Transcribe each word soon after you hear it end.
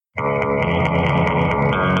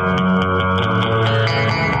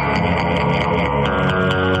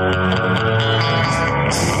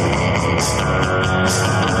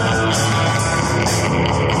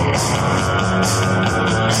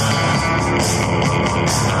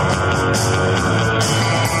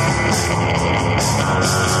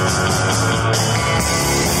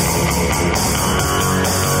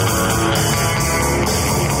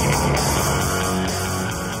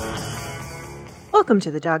Welcome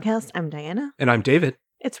to the Doghouse. I'm Diana. And I'm David.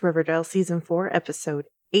 It's Riverdale Season 4, Episode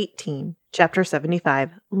 18, Chapter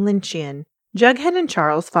 75, Lynchian. Jughead and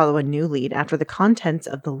Charles follow a new lead after the contents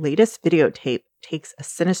of the latest videotape takes a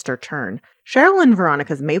sinister turn. Cheryl and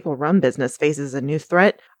Veronica's maple rum business faces a new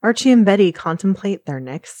threat. Archie and Betty contemplate their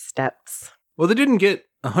next steps. Well, they didn't get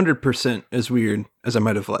 100% as weird as I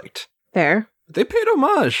might have liked. Fair. But they paid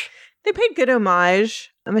homage. They paid good homage.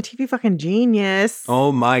 I'm a TV fucking genius.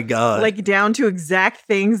 Oh my god. Like down to exact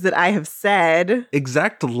things that I have said.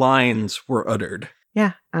 Exact lines were uttered.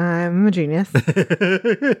 Yeah, I'm a genius. Yeah,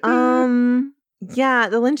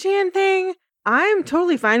 the Lynchian thing, I'm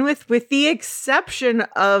totally fine with the exception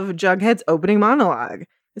of Jughead's opening monologue.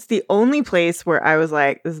 It's the only place where I was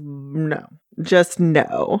like, no, just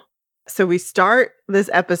no. So we start this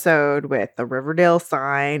episode with the Riverdale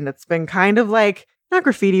sign that's been kind of like, not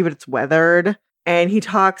graffiti, but it's weathered. And he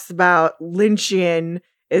talks about Lynchian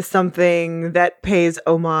is something that pays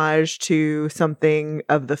homage to something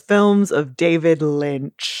of the films of David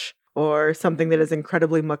Lynch, or something that is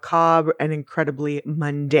incredibly macabre and incredibly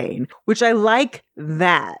mundane, which I like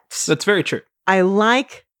that. That's very true. I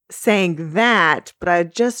like saying that, but I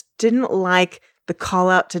just didn't like the call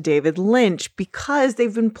out to David Lynch because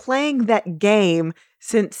they've been playing that game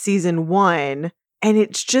since season 1, and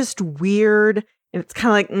it's just weird. And it's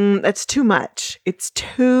kind of like, that's too much. It's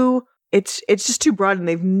just too broad, and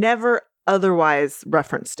they've never otherwise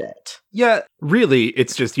referenced it. Yeah, really,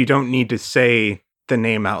 it's just you don't need to say the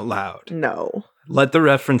name out loud. No. Let the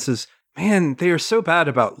references, man, they are so bad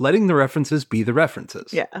about letting the references be the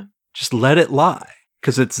references. Yeah. Just let it lie,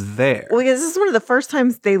 because it's there. Well, because this is one of the first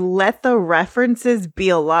times they let the references be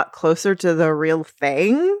a lot closer to the real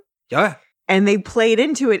thing. Yeah. And they played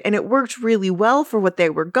into it, and it worked really well for what they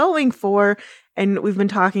were going for. And we've been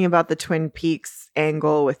talking about the Twin Peaks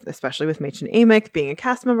angle, especially with Machen Amick being a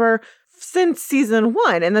cast member since season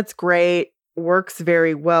 1. And that's great. Works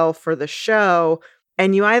very well for the show.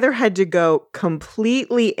 And you either had to go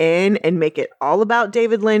completely in and make it all about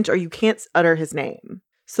David Lynch, or you can't utter his name.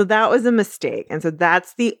 So that was a mistake. And so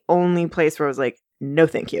that's the only place where I was like, no,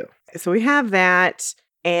 thank you. So we have that.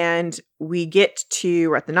 And we're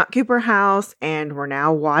at the Nut Cooper house, and we're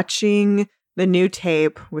now watching the new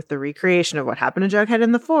tape with the recreation of what happened to Jughead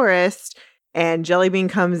in the forest. And Jellybean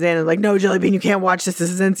comes in and is like, no, Jellybean, you can't watch this.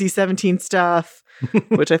 This is NC-17 stuff,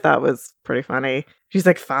 which I thought was pretty funny. She's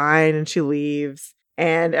like, fine. And she leaves.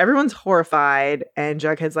 And everyone's horrified. And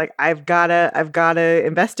Jughead's like, I've gotta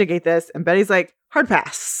investigate this. And Betty's like, hard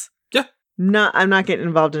pass. Yeah. I'm not getting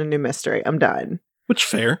involved in a new mystery. I'm done. Which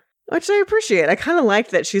fair. Which I appreciate. I kind of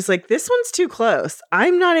like that she's like, this one's too close.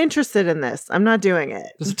 I'm not interested in this. I'm not doing it.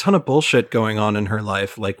 There's a ton of bullshit going on in her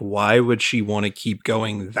life. Like, why would she want to keep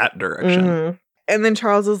going that direction? Mm-hmm. And then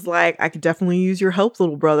Charles is like, I could definitely use your help,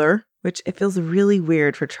 little brother. Which it feels really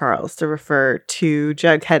weird for Charles to refer to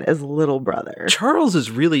Jughead as little brother. Charles is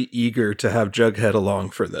really eager to have Jughead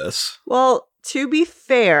along for this. Well, to be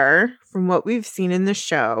fair, from what we've seen in the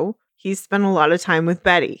show, he's spent a lot of time with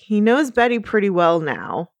Betty. He knows Betty pretty well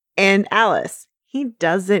now. And Alice, he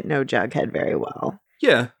doesn't know Jughead very well.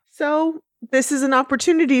 Yeah. So this is an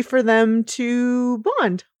opportunity for them to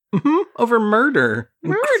bond. Mm-hmm. Over murder.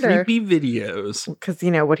 And creepy videos. Because,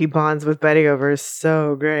 what he bonds with Betty over is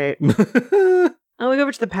so great. And we go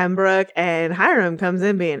over to the Pembroke, and Hiram comes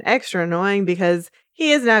in being extra annoying because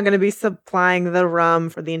he is now going to be supplying the rum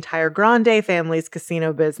for the entire Grande family's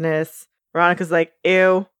casino business. Veronica's like,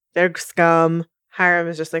 ew, they're scum. Hiram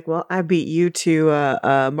is just like, well, I beat you to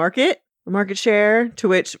a market share, to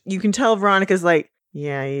which you can tell Veronica's like,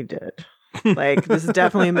 yeah, you did. Like, this is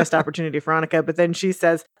definitely a missed opportunity, Veronica. But then she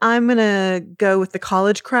says, I'm going to go with the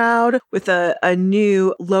college crowd with a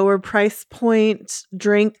new lower price point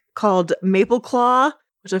drink called Maple Claw,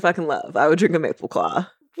 which I fucking love. I would drink a Maple Claw.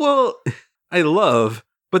 Well, I love,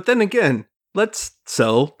 but then again, let's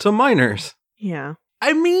sell to minors. Yeah.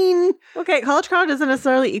 I mean... Okay, college crowd doesn't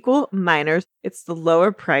necessarily equal minors. It's the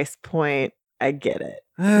lower price point. I get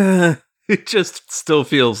it. It just still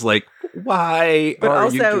feels like, why are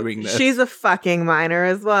you doing this? She's a fucking minor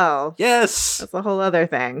as well. Yes. That's a whole other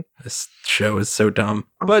thing. This show is so dumb.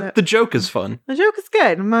 Also, but the joke is fun. The joke is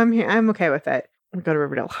good. I'm okay with it. We go to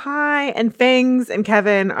Riverdale High, and Fangs and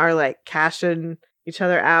Kevin are like cashing each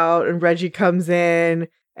other out, and Reggie comes in,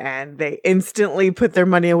 and they instantly put their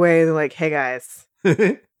money away. They're like, hey guys,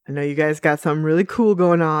 I know you guys got something really cool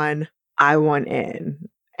going on. I want in.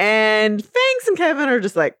 And Fangs and Kevin are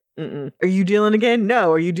just like, mm-mm. Are you dealing again?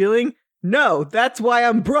 No. Are you dealing? No. That's why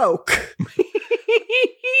I'm broke.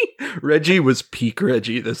 Reggie was peak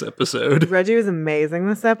Reggie this episode. Reggie was amazing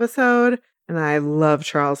this episode, and I love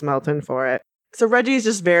Charles Melton for it. So Reggie's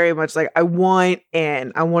just very much like, I want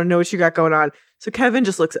in. I want to know what you got going on. So Kevin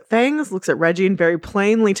just looks at Fangs, looks at Reggie, and very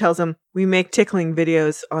plainly tells him, we make tickling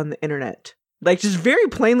videos on the internet. Like, just very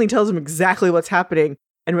plainly tells him exactly what's happening.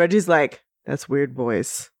 And Reggie's like, that's weird,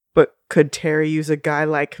 boys. But could Terry use a guy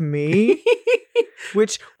like me?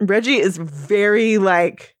 Which Reggie is very,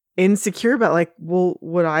 like, insecure about. Like, well,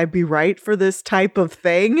 would I be right for this type of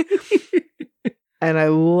thing? And I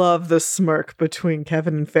love the smirk between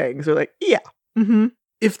Kevin and Fangs. They're like, yeah. Mm-hmm.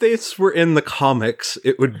 If this were in the comics,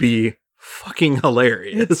 it would be fucking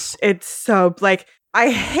hilarious. It's so, like,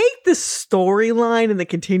 I hate the storyline and the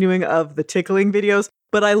continuing of the tickling videos,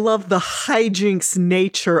 but I love the hijinks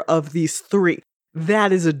nature of these three.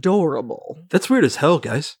 That is adorable. That's weird as hell,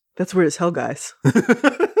 guys. That's weird as hell, guys.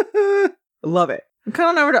 I love it. I'm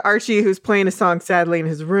coming over to Archie, who's playing a song sadly in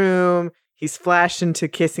his room. He's flashed into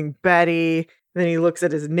kissing Betty. Then he looks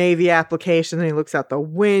at his Navy application. Then he looks out the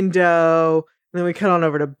window. And then we cut on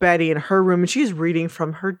over to Betty in her room, and she's reading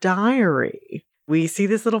from her diary. We see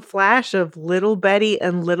this little flash of little Betty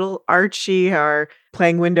and little Archie are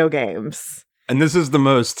playing window games. And this is the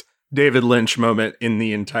most David Lynch moment in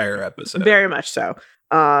the entire episode. Very much so.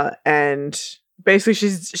 And basically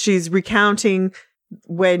she's recounting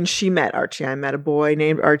when she met Archie. I met a boy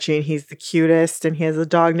named Archie, and he's the cutest, and he has a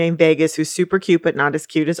dog named Vegas who's super cute, but not as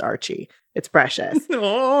cute as Archie. It's precious.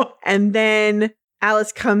 Aww. And then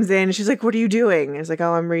Alice comes in and she's like, what are you doing? And it's like,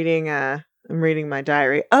 oh, I'm reading my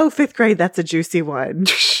diary. Oh, 5th grade. That's a juicy one.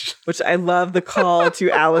 Which I love the call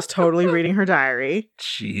to Alice totally reading her diary.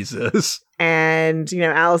 Jesus. And,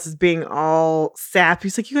 Alice is being all sappy.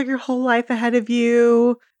 He's like, you got your whole life ahead of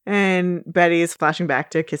you. And Betty is flashing back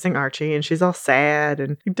to kissing Archie, and she's all sad.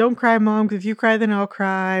 And don't cry, Mom, because if you cry, then I'll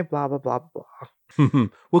cry. Blah, blah, blah, blah.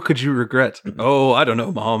 What could you regret? Oh, I don't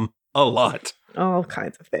know, Mom. A lot. All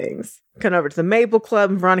kinds of things. Coming over to the Maple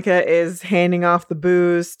Club, Veronica is handing off the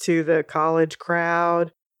booze to the college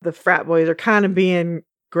crowd. The frat boys are kind of being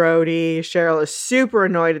grody. Cheryl is super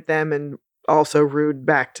annoyed at them and also rude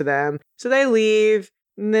back to them. So they leave.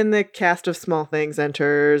 And then the cast of Small Things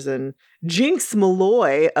enters, and Jinx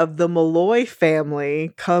Malloy of the Malloy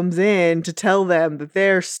family comes in to tell them that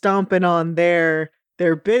they're stomping on their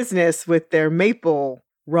business with their maple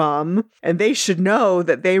rum, and they should know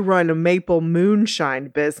that they run a maple moonshine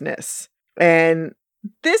business. And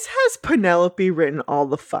this has Penelope written all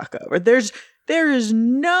the fuck over. There is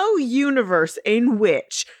no universe in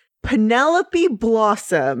which Penelope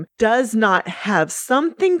Blossom does not have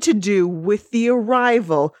something to do with the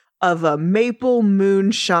arrival of a maple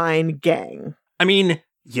moonshine gang. I mean,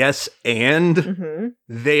 yes, and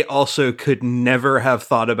they also could never have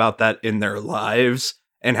thought about that in their lives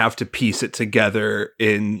and have to piece it together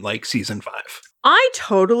in, like, season 5. I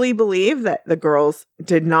totally believe that the girls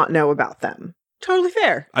did not know about them. Totally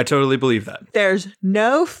fair. I totally believe that. There's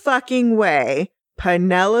no fucking way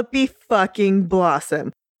Penelope fucking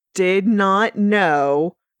Blossom did not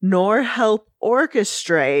know nor help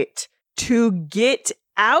orchestrate to get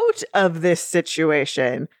out of this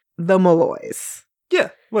situation the Malloys. Yeah,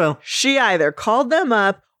 well. She either called them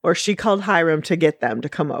up or she called Hiram to get them to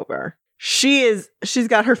come over. She's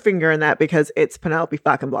got her finger in that because it's Penelope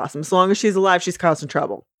fucking Blossom. As long as she's alive, she's causing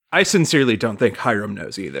trouble. I sincerely don't think Hiram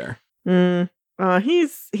knows either.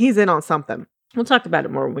 He's in on something. We'll talk about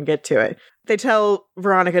it more when we get to it. They tell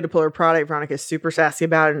Veronica to pull her product. Veronica's super sassy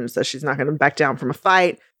about it and says she's not going to back down from a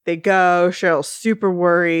fight. They go. Cheryl's super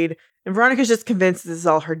worried. And Veronica's just convinced this is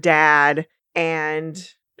all her dad. And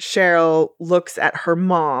Cheryl looks at her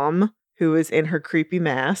mom, who is in her creepy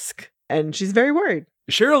mask, and she's very worried.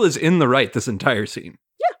 Cheryl is in the right this entire scene.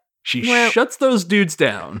 Yeah. She shuts those dudes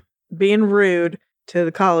down. Being rude to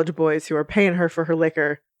the college boys who are paying her for her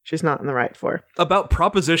liquor, she's not in the right for. About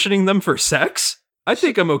propositioning them for sex? I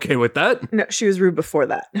think I'm okay with that. No, she was rude before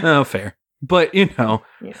that. Oh, fair. But,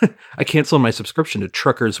 I canceled my subscription to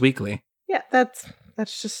Truckers Weekly. Yeah, that's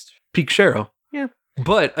just... Peak Cheryl. Yeah.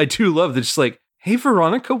 But I do love that it's like, hey,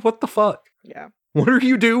 Veronica, what the fuck? Yeah. What are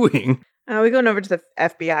you doing? We go over to the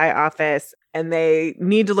FBI office, and they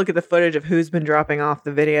need to look at the footage of who's been dropping off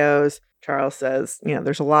the videos. Charles says,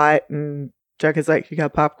 there's a lot, and Jughead's like, you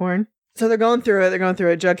got popcorn? So they're going through it.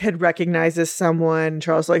 Jughead recognizes someone.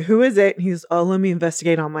 Charles is like, who is it? And he's, let me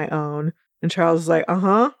investigate on my own. And Charles is like,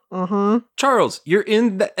 Charles, you're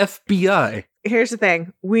in the FBI. Here's the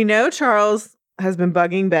thing. We know Charles has been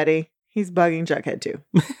bugging Betty. He's bugging Jughead too.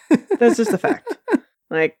 That's just a fact.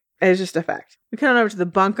 It's just a fact. We come over to the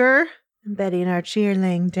bunker. And Betty and Archie are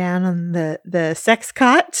laying down on the sex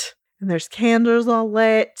cot. And there's candles all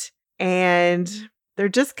lit. And they're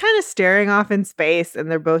just kind of staring off in space.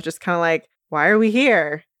 And they're both just kind of like, why are we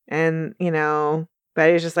here? And,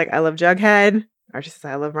 Betty's just like, I love Jughead. Archie says,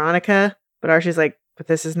 I love Veronica. But Archie's like, but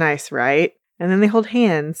this is nice, right? And then they hold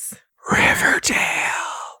hands. Riverdale.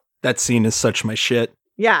 That scene is such my shit.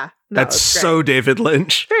 Yeah. No, that's so David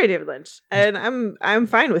Lynch. Very David Lynch. And I'm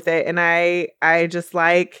fine with it. And I just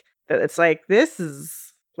like that it's like, this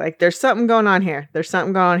is like, there's something going on here. There's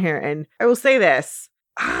something going on here. And I will say this.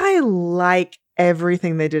 I like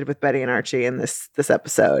everything they did with Betty and Archie in this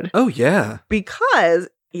episode. Oh, yeah. Because,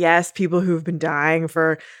 yes, people who've been dying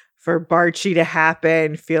for Barchi to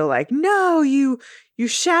happen feel like, no, you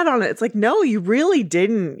shat on it. It's like, no, you really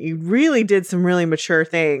didn't. You really did some really mature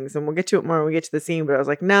things. And we'll get to it more when we get to the scene. But I was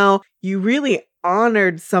like, no, you really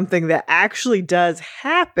honored something that actually does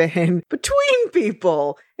happen between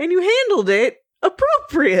people. And you handled it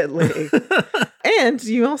appropriately. And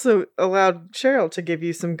you also allowed Cheryl to give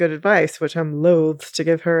you some good advice, which I'm loath to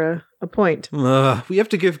give her a point. We have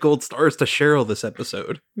to give gold stars to Cheryl this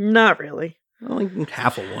episode. Not really. Only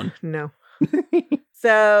half of one. No.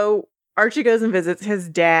 So Archie goes and visits his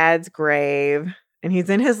dad's grave, and he's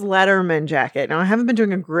in his Letterman jacket. Now, I haven't been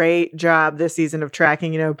doing a great job this season of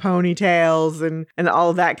tracking, ponytails and all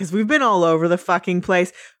of that, because we've been all over the fucking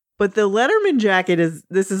place. But the Letterman jacket is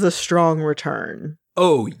a strong return.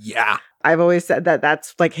 Oh, yeah. I've always said that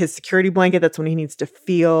that's like his security blanket. That's when he needs to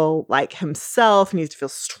feel like himself. He needs to feel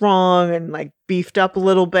strong and like beefed up a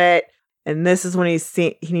little bit. And this is when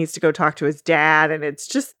he needs to go talk to his dad. And it's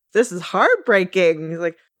just, this is heartbreaking. He's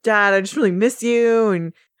like, Dad, I just really miss you.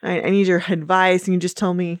 And I need your advice. And you just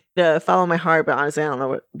tell me to follow my heart. But honestly, I don't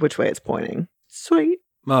know which way it's pointing. Sweet.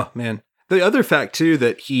 Oh, man. The other fact, too,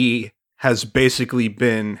 that he has basically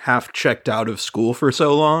been half checked out of school for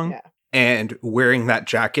so long. Yeah. And wearing that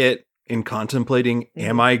jacket and contemplating,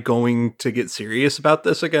 am I going to get serious about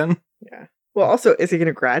this again? Yeah. Well, also, is he going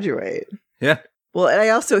to graduate? Yeah. Well,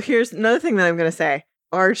 and here's another thing that I'm going to say.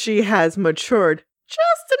 Archie has matured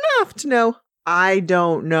just enough to know, I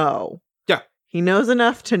don't know. Yeah. He knows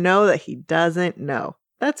enough to know that he doesn't know.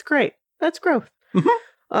 That's great. That's growth.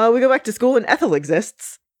 Mm-hmm. We go back to school and Ethel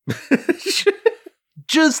exists.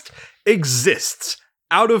 Just exists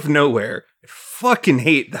out of nowhere. I fucking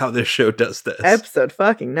hate how this show does this. Episode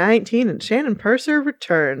fucking 19 and Shannon Purser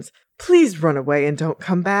returns. Please run away and don't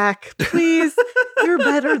come back. Please. You're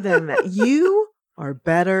better than that. You are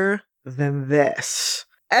better than this.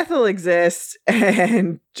 Ethel exists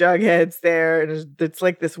and Jughead's there and it's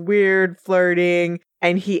like this weird flirting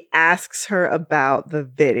and he asks her about the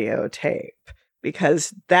videotape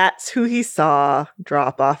because that's who he saw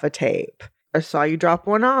drop off a tape. I saw you drop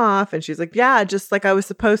one off. And she's like, yeah, just like I was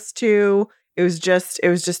supposed to. It was just a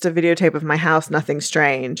videotape of my house, nothing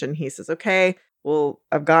strange. And he says, okay, well,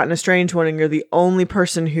 I've gotten a strange one and you're the only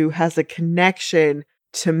person who has a connection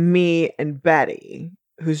to me and Betty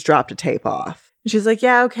who's dropped a tape off. And she's like,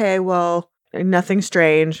 yeah, okay, well, nothing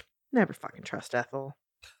strange. Never fucking trust Ethel.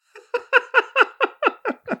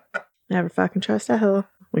 Never fucking trust Ethel.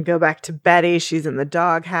 We go back to Betty. She's in the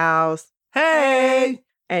doghouse. Hey!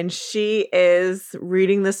 And she is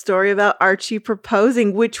reading the story about Archie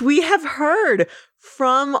proposing, which we have heard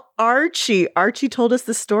from Archie. Archie told us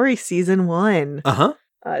the story season 1. Uh-huh.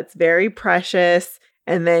 It's very precious.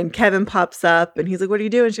 And then Kevin pops up and he's like, what are you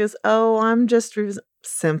doing? She goes, oh, I'm just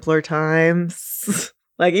simpler times.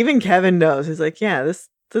 Like even Kevin knows. He's like, yeah,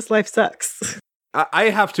 this life sucks. I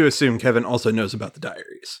have to assume Kevin also knows about the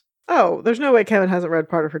diaries. Oh, there's no way Kevin hasn't read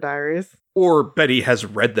part of her diaries. Or Betty has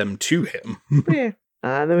read them to him. Yeah.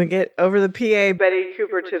 Then we get over the PA, Betty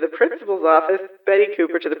Cooper to the principal's office, Betty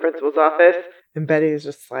Cooper to the principal's office. And Betty is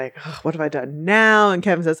just like, oh, what have I done now? And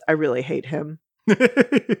Kevin says, I really hate him. So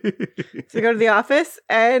they go to the office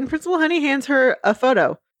and Principal Honey hands her a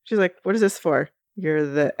photo. She's like, what is this for? You're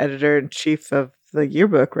the editor-in-chief of the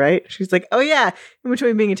yearbook, right? She's like, oh yeah, in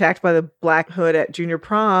between being attacked by the Black Hood at junior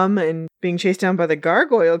prom and being chased down by the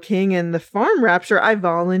Gargoyle King and the farm rapture, I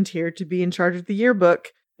volunteered to be in charge of the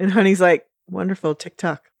yearbook. And Honey's like, wonderful,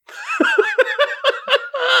 TikTok.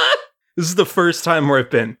 This is the first time where I've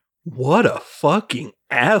been, what a fucking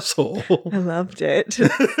asshole. I loved it.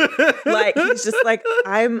 Like, he's just like,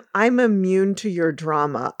 I'm immune to your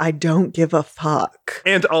drama. I don't give a fuck.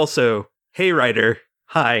 And also, hey, writer,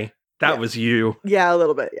 hi, that was you. Yeah, a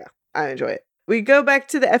little bit, yeah. I enjoy it. We go back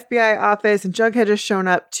to the FBI office, and Jughead has shown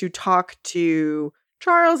up to talk to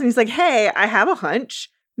Charles, and he's like, hey, I have a hunch.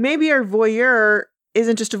 Maybe our voyeur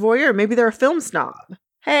isn't just a voyeur. Maybe they're a film snob.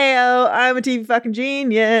 Hey-o, I'm a TV fucking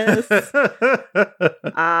genius.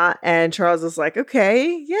 And Charles is like,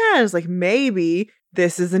 okay, yeah. It's like, maybe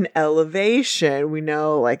this is an elevation. We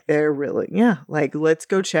know, like, they're really, yeah, like, let's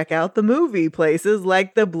go check out the movie places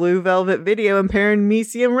like the Blue Velvet Video and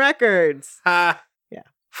Paramecium Records. Yeah. Yeah.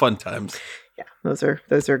 Fun times. Yeah,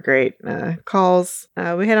 those are great calls.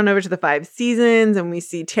 We head on over to the 5 seasons and we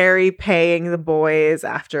see Terry paying the boys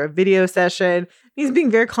after a video session. He's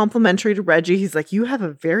being very complimentary to Reggie. He's like, you have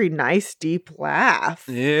a very nice, deep laugh.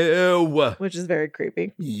 Ew. Which is very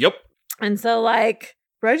creepy. Yep. And so, like,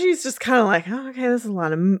 Reggie's just kind of like, oh, okay, this is a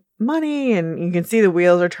lot of money. And you can see the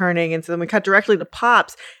wheels are turning. And so then we cut directly to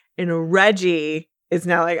Pops. And Reggie is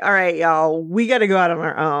now like, all right, y'all, we got to go out on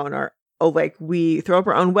our own. Or, like, we throw up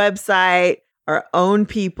our own website, our own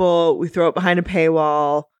people. We throw it behind a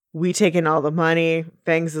paywall. We take in all the money.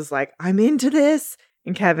 Fangs is like, I'm into this.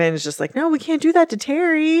 And Kevin is just like, no, we can't do that to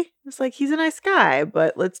Terry. It's like, he's a nice guy,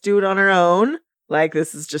 but let's do it on our own. Like,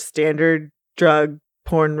 this is just standard drug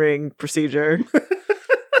porn ring procedure.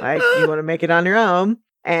 Like, you want to make it on your own.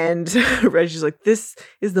 And Reggie's like, this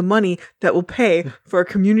is the money that will pay for a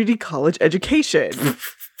community college education.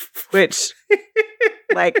 Which,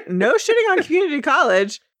 like, no shitting on community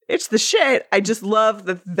college. It's the shit. I just love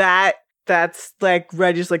that's like,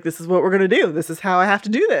 Reggie's like, this is what we're going to do. This is how I have to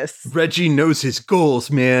do this. Reggie knows his goals,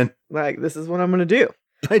 man. Like, this is what I'm going to do.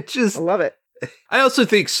 I love it. I also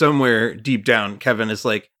think somewhere deep down, Kevin is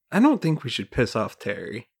like, I don't think we should piss off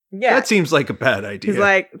Terry. Yeah. That seems like a bad idea. He's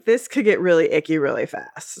like, this could get really icky really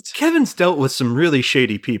fast. Kevin's dealt with some really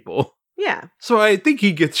shady people. Yeah. So I think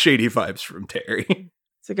he gets shady vibes from Terry.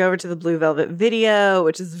 So go over to the Blue Velvet video,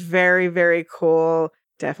 which is very, very cool.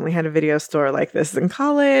 Definitely had a video store like this in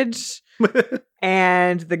college.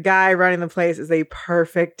 And the guy running the place is a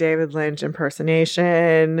perfect David Lynch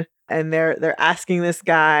impersonation. And they're asking this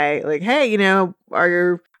guy, like, hey, you know, are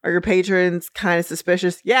your patrons kind of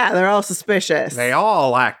suspicious? Yeah, they're all suspicious. They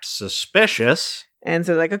all act suspicious. And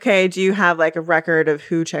so like, okay, do you have like a record of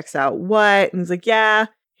who checks out what? And he's like, yeah,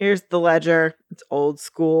 here's the ledger. It's old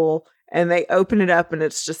school. And they open it up and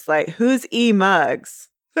it's just like, who's E. Muggs?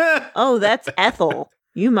 Oh, that's Ethel.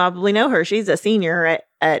 You probably know her. She's a senior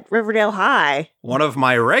at Riverdale High. One of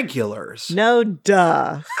my regulars. No,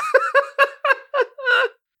 duh.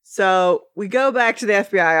 So we go back to the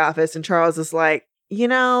FBI office and Charles is like, you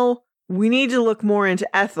know, we need to look more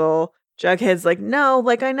into Ethel. Jughead's like, no,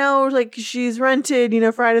 like, I know, like, she's rented, you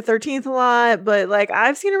know, Friday the 13th a lot, but, like,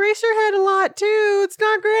 I've seen Eraserhead a lot, too. It's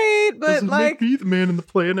not great, but, doesn't like... make me the man in the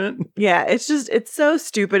planet. Yeah, it's just, it's so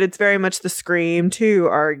stupid. It's very much the Scream 2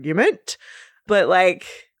 argument. But, like,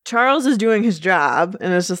 Charles is doing his job,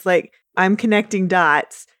 and it's just like, I'm connecting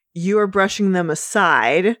dots. You are brushing them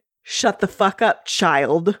aside. Shut the fuck up,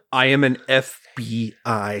 child. I am an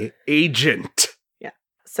FBI agent. Yeah.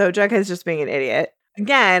 So Jughead's just being an idiot.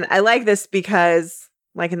 Again, I like this because,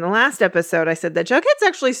 like in the last episode, I said that Jughead's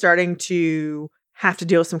actually starting to have to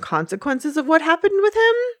deal with some consequences of what happened with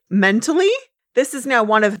him mentally. This is now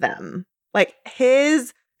one of them. Like,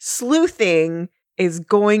 his sleuthing is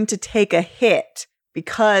going to take a hit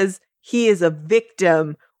because he is a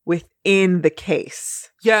victim within the case.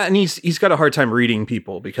 Yeah, and he's got a hard time reading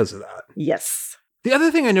people because of that. Yes. The other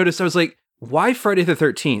thing I noticed, I was like, why Friday the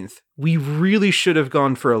 13th? We really should have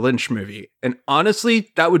gone for a Lynch movie. And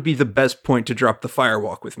honestly, that would be the best point to drop the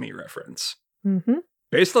Firewalk with Me reference. Mm-hmm.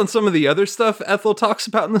 Based on some of the other stuff Ethel talks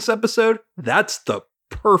about in this episode, that's the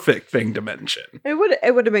perfect thing to mention. It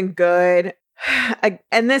would have been good.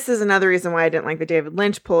 And this is another reason why I didn't like the David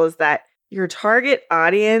Lynch pull, is that your target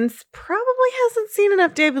audience probably hasn't seen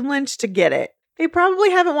enough David Lynch to get it. They probably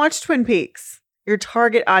haven't watched Twin Peaks. Your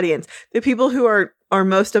target audience, the people who are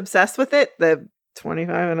most obsessed with it, the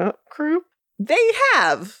 25 and up crew, they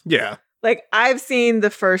have. Yeah. Like, I've seen the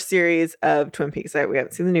first series of Twin Peaks. We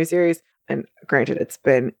haven't seen the new series. And granted, it's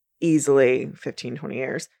been easily 15, 20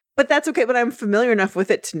 years. But that's okay. But I'm familiar enough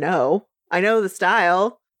with it to know. I know the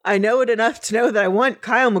style. I know it enough to know that I want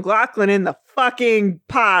Kyle MacLachlan in the fucking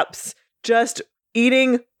Pops just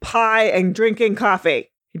eating pie and drinking coffee.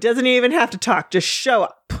 He doesn't even have to talk. Just show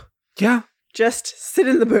up. Yeah. Just sit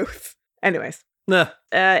in the booth. Anyways. Nah.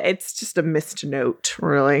 It's just a missed note,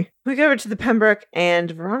 really. We go over to the Pembroke,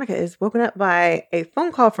 and Veronica is woken up by a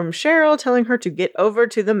phone call from Cheryl telling her to get over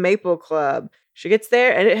to the Maple Club. She gets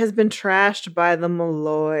there, and it has been trashed by the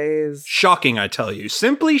Malloys. Shocking, I tell you.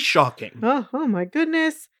 Simply shocking. Oh my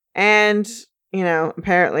goodness. And, you know,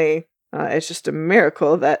 apparently... it's just a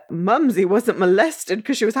miracle that Mumsy wasn't molested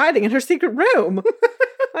because she was hiding in her secret room.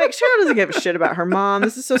 Like, Cheryl doesn't give a shit about her mom.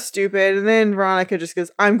 This is so stupid. And then Veronica just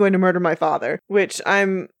goes, I'm going to murder my father, which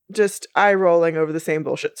I'm just eye-rolling over the same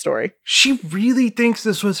bullshit story. She really thinks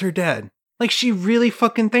this was her dad. Like, she really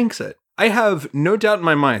fucking thinks it. I have no doubt in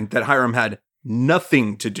my mind that Hiram had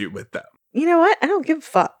nothing to do with them. You know what? I don't give a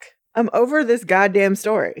fuck. I'm over this goddamn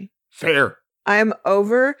story. Fair. I'm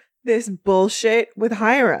over this bullshit with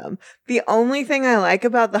Hiram. The only thing I like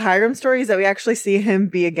about the Hiram story is that we actually see him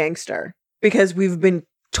be a gangster. because we've been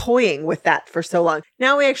toying with that for so long.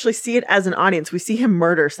 Now we actually see it as an audience. We see him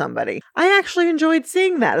murder somebody. I actually enjoyed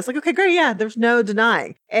seeing that. It's like, okay, great. Yeah, there's no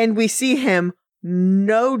denying. And we see him,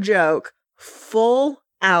 no joke, full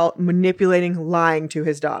out manipulating, lying to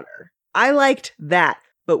his daughter. I liked that.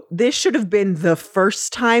 But this should have been the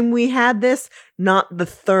first time we had this, not the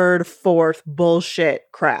third, fourth bullshit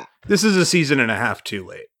crap. This is a season and a half too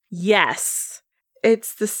late. Yes.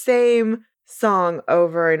 It's the same song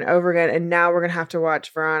over and over again. And now we're going to have to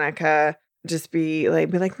watch Veronica just be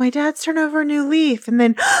like, my dad's turned over a new leaf. And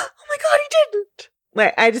then, oh my God, he didn't.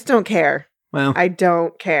 Like, I just don't care. Well, I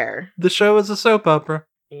don't care. The show is a soap opera.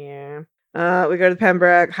 Yeah. We go to the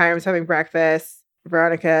Pembroke. Hiram's having breakfast.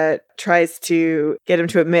 Veronica tries to get him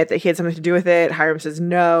to admit that he had something to do with it. Hiram says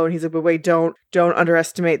no. And he's like, but wait, don't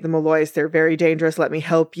underestimate the Malloys. They're very dangerous. Let me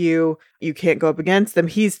help you. You can't go up against them.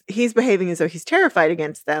 He's behaving as though he's terrified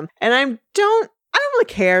against them. And I don't really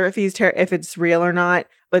care if if it's real or not.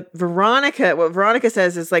 But what Veronica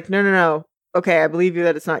says is like, no. Okay, I believe you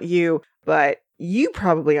that it's not you, but you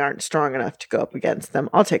probably aren't strong enough to go up against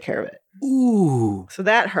them. I'll take care of it. Ooh. So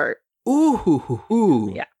that hurt.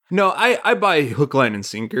 Ooh. Yeah. No, I buy hook, line, and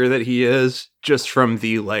sinker that he is, just from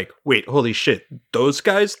the like, wait, holy shit, those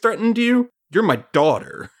guys threatened you? You're my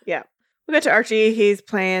daughter. Yeah. We get to Archie. He's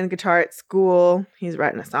playing guitar at school. He's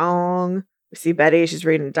writing a song. We see Betty. She's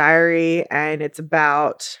reading a diary, and it's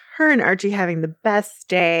about her and Archie having the best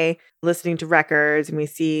day, listening to records, and we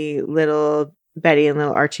see little Betty and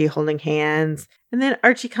little Archie holding hands. And then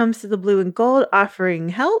Archie comes to the blue and gold offering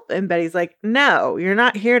help. And Betty's like, no, you're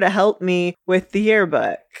not here to help me with the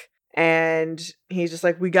yearbook. And he's just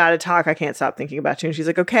like, we got to talk. I can't stop thinking about you. And she's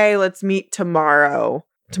like, okay, let's meet tomorrow.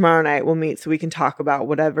 Tomorrow night we'll meet so we can talk about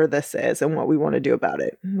whatever this is and what we want to do about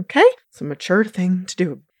it. Okay? It's a mature thing to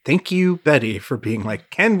do. Thank you, Betty, for being like,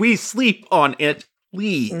 can we sleep on it,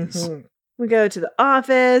 please? Mm-hmm. We go to the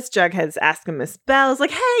office. Jughead's asking Miss Bell. Like,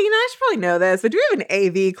 hey, I should probably know this, but do we have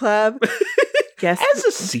an AV club? Yes. As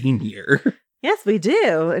a senior. Yes, we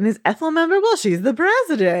do. And is Ethel a member? Well, she's the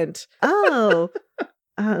president. Oh.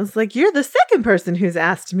 I was like, you're the second person who's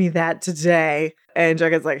asked me that today. And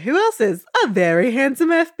Jughead's like, who else is? A very handsome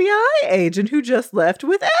FBI agent who just left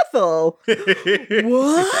with Ethel.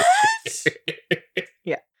 What?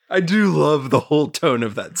 Yeah. I do love the whole tone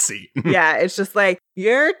of that scene. Yeah, it's just like,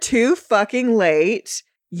 you're too fucking late,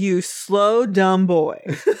 you slow, dumb boy.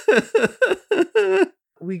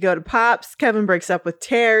 We go to Pops. Kevin breaks up with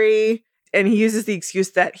Terry, and he uses the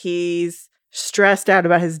excuse that he's stressed out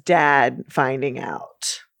about his dad finding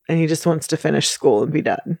out, and he just wants to finish school and be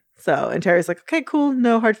done. So, and Terry's like, okay, cool,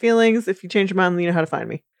 no hard feelings. If you change your mind, you know how to find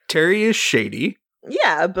me. Terry is shady.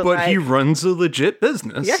 Yeah, but like, he runs a legit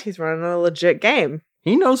business. Yeah, he's running a legit game.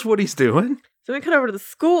 He knows what he's doing. So we cut over to the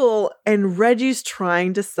school, and Reggie's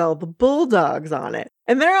trying to sell the bulldogs on it.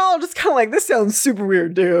 And they're all just kind of like, this sounds super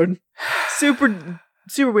weird, dude. Super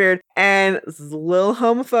weird. And this is a little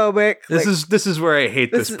homophobic. This is where I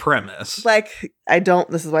hate this premise. This is why I don't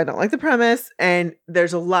like the premise. And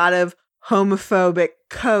there's a lot of homophobic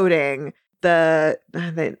coding. I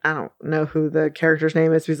don't know who the character's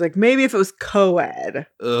name is. But he's like, maybe if it was co-ed.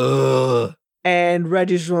 Ugh. And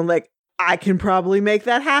Reggie's just like, I can probably make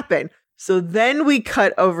that happen. So then we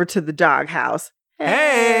cut over to the doghouse.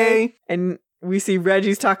 Hey! And we see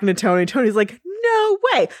Reggie's talking to Tony. Tony's like, no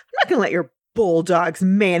way. I'm not going to let your bulldogs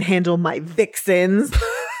manhandle my vixens.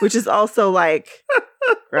 Which is also like,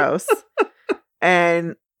 gross.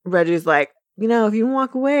 And Reggie's like, if you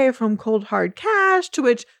walk away from cold hard cash, to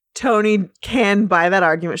which Tony can buy that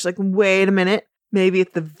argument. She's like, wait a minute. Maybe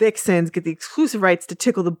if the vixens get the exclusive rights to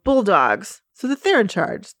tickle the bulldogs so that they're in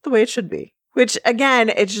charge, the way it should be. Which, again,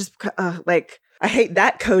 it's just, I hate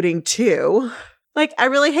that coding, too. Like, I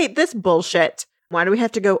really hate this bullshit. Why do we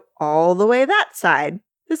have to go all the way that side?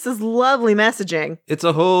 This is lovely messaging. It's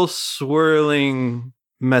a whole swirling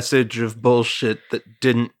message of bullshit that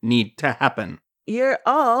didn't need to happen. You're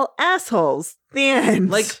all assholes. The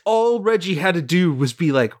end. Like, all Reggie had to do was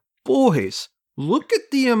be like, boys, look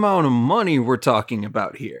at the amount of money we're talking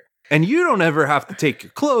about here. And you don't ever have to take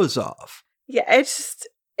your clothes off. Yeah,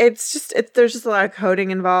 there's just a lot of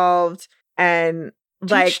coding involved. And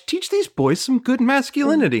like, teach these boys some good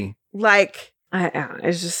masculinity. Like, I don't know,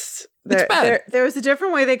 it's just, it's bad. There was a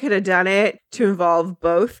different way they could have done it to involve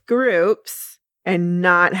both groups and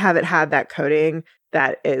not have it have that coding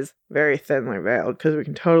that is very thinly veiled, because we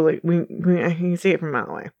can totally, I can see it from a mile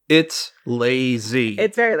away. It's lazy.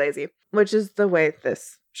 It's very lazy, which is the way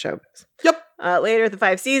this show goes. Yep. Later at the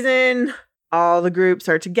 5th season, all the groups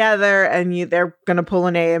are together, and they're going to pull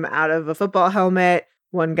a name out of a football helmet.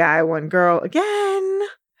 One guy, one girl. Again,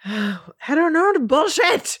 heteronormative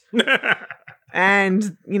bullshit.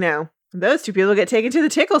 And, those two people get taken to the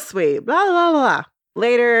tickle suite. Blah, blah, blah.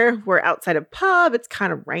 Later, we're outside a pub. It's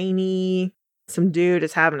kind of rainy. Some dude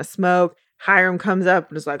is having a smoke. Hiram comes up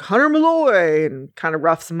and is like, Hunter Malloy, and kind of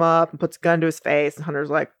roughs him up and puts a gun to his face. And Hunter's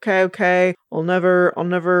like, okay, I'll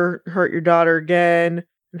never hurt your daughter again.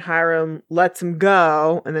 And Hiram lets him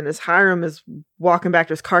go. And then as Hiram is walking back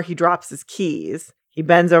to his car, he drops his keys. He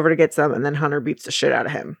bends over to get some, and then Hunter beats the shit out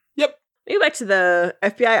of him. Yep. We go back to the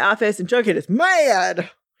FBI office, and Jughead is mad.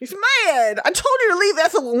 He's mad. I told you to leave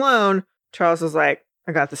Ethel alone. Charles is like,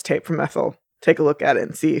 I got this tape from Ethel. Take a look at it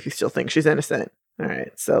and see if you still think she's innocent. All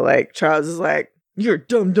right. So, Charles is like, you're a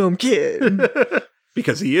dumb kid.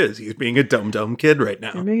 Because he is. He's being a dumb kid right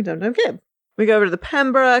now. You're being a dumb kid. We go over to the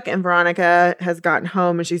Pembroke, and Veronica has gotten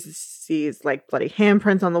home, and she sees, bloody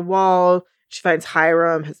handprints on the wall. She finds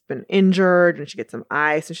Hiram has been injured, and she gets some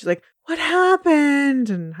ice, and she's like, what happened?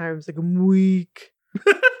 And Hiram's like, I'm weak.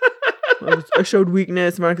 I showed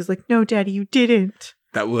weakness. Veronica's like, no, Daddy, you didn't.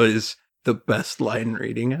 That was the best line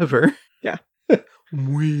reading ever. Yeah.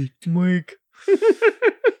 Weak.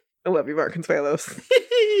 I love you, Mark Consuelos.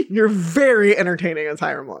 You're very entertaining as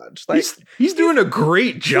Hiram Lodge. He's doing a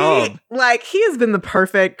great job. He has been the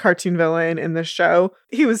perfect cartoon villain in this show.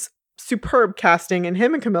 He was superb casting, and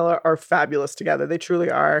him and Camilla are fabulous together. They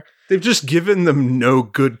truly are. They've just given them no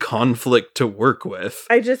good conflict to work with.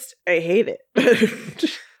 I hate it.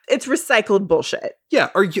 It's recycled bullshit. Yeah,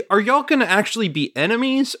 are y'all gonna actually be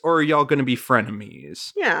enemies, or are y'all gonna be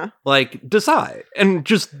frenemies? Yeah. Decide, and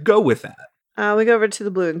just go with that. We go over to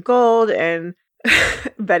the Blue and Gold, and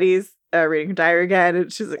Betty's reading her diary again,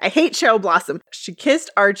 and she's like, I hate Cheryl Blossom. She kissed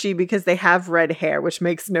Archie because they have red hair, which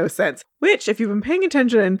makes no sense. Which, if you've been paying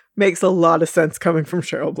attention, makes a lot of sense coming from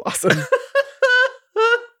Cheryl Blossom.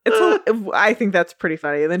 I think that's pretty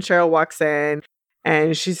funny. And then Cheryl walks in,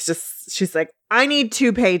 and she's like, I need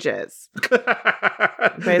 2 pages.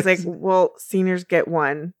 Betty's like, well, seniors get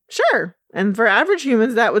 1. Sure. And for average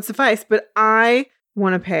humans, that would suffice. But I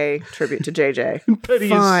want to pay tribute to JJ.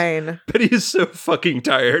 Fine. Betty is so fucking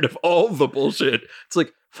tired of all the bullshit. It's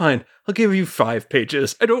like, fine, I'll give you 5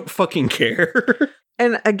 pages. I don't fucking care.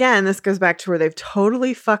 And again, this goes back to where they've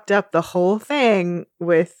totally fucked up the whole thing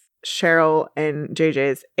with Cheryl and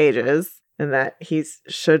JJ's ages. And that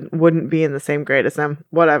wouldn't be in the same grade as them.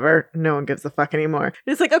 Whatever. No one gives a fuck anymore. And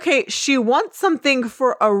it's like, okay, she wants something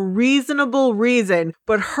for a reasonable reason,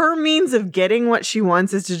 but her means of getting what she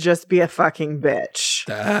wants is to just be a fucking bitch.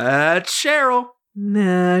 That's Cheryl.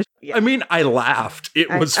 Nah. Yeah. I mean, I laughed. It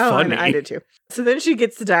was funny. I did too. So then she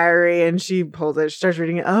gets the diary and she pulls it. She starts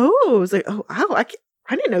reading it. Oh, it was like,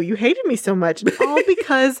 I didn't know you hated me so much. All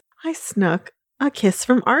because I snuck a kiss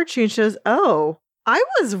from Archie. And she goes, oh, I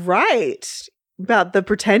was right about the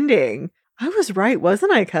pretending. I was right,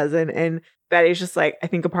 wasn't I, cousin? And Betty's just like, I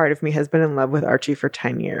think a part of me has been in love with Archie for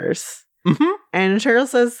 10 years. Mm-hmm. And Cheryl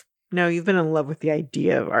says, no, you've been in love with the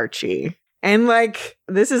idea of Archie. And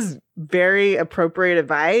this is very appropriate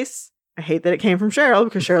advice. I hate that it came from Cheryl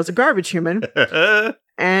because Cheryl's a garbage human.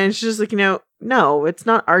 And she's just like, no, it's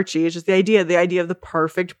not Archie. It's just the idea of the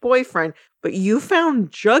perfect boyfriend. But you found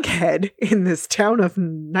Jughead in this town of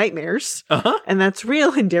nightmares. Uh-huh. And that's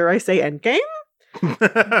real. And dare I say endgame?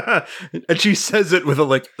 And she says it with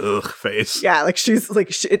a ugh face. Yeah, she's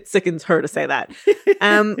it sickens her to say that.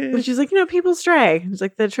 But she's like, people stray. It's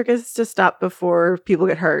like the trick is to stop before people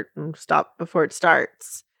get hurt and stop before it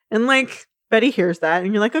starts. And Betty hears that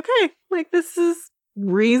and you're like, okay, this is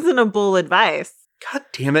reasonable advice. God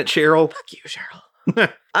damn it, Cheryl. Fuck you,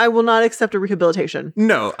 Cheryl. I will not accept a rehabilitation.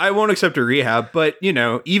 No, I won't accept a rehab, but,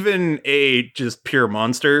 even a just pure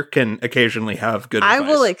monster can occasionally have good advice. I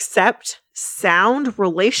will accept sound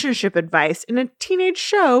relationship advice in a teenage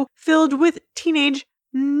show filled with teenage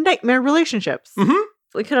nightmare relationships. Mm-hmm.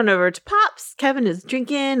 We cut on over to Pops. Kevin is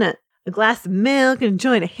drinking a glass of milk and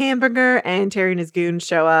enjoying a hamburger, and Terry and his goons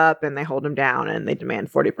show up and they hold him down and they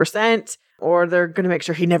demand 40%, or they're going to make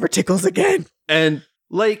sure he never tickles again. And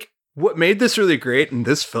what made this really great, and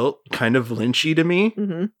this felt kind of Lynchy to me,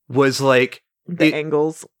 mm-hmm. was the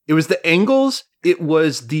angles. It was the angles. It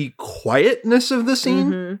was the quietness of the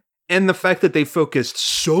scene, mm-hmm. and the fact that they focused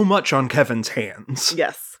so much on Kevin's hands.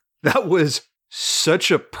 Yes. That was such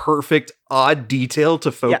a perfect, odd detail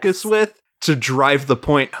to focus with to drive the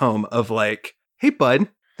point home of hey, bud,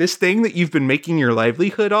 this thing that you've been making your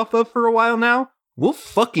livelihood off of for a while now, we'll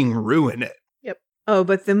fucking ruin it. Oh,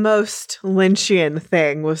 but the most Lynchian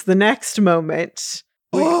thing was the next moment.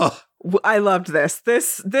 I loved this.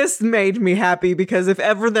 This made me happy because if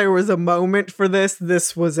ever there was a moment for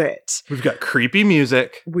this was it. We've got creepy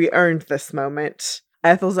music. We earned this moment.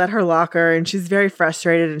 Ethel's at her locker and she's very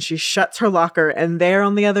frustrated and she shuts her locker and there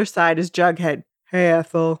on the other side is Jughead. Hey,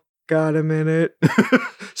 Ethel, got a minute?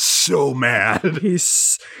 So mad.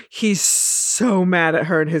 He's so mad at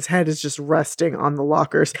her and his head is just resting on the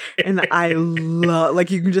lockers. And I love,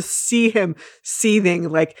 like, you can just see him seething,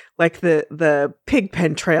 like the pig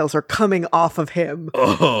pen trails are coming off of him.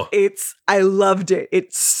 Oh. I loved it.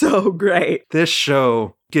 It's so great. This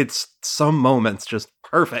show gets some moments just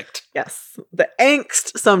perfect. Yes. The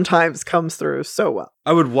angst sometimes comes through so well.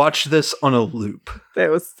 I would watch this on a loop. It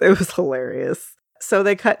was hilarious. So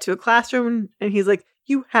they cut to a classroom and he's like,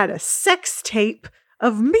 you had a sex tape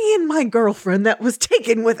of me and my girlfriend that was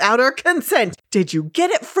taken without our consent. Did you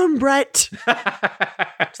get it from Brett?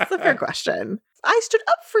 Just a fair question. I stood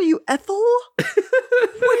up for you, Ethel.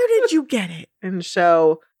 Where did you get it? And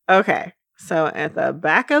okay. So at the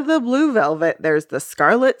back of the blue velvet, there's the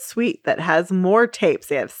Scarlet Suite that has more tapes.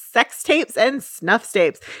 They have sex tapes and snuff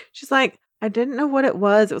tapes. She's like, I didn't know what it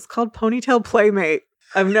was. It was called Ponytail Playmate.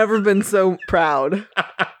 I've never been so proud.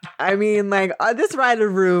 I mean, like, this writer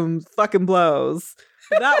room fucking blows.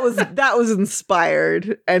 That was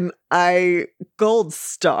inspired. And gold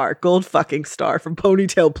fucking star from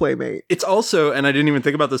Ponytail Playmate. It's also, and I didn't even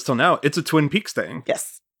think about this till now, it's a Twin Peaks thing.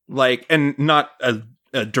 Yes. Like, and not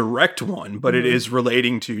a direct one, but it is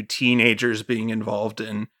relating to teenagers being involved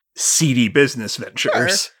in seedy business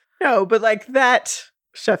ventures. Sure. No, but like that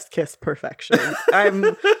chef's kiss perfection.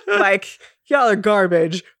 I'm like, y'all are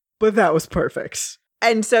garbage, but that was perfect.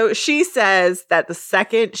 And so she says that the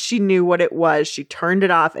second she knew what it was, she turned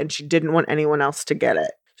it off and she didn't want anyone else to get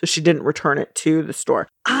it. So she didn't return it to the store.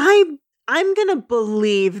 I'm going to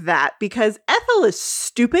believe that because Ethel is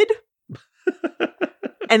stupid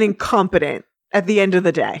and incompetent at the end of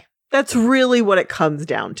the day. That's really what it comes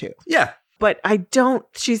down to. Yeah. But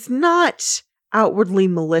she's not outwardly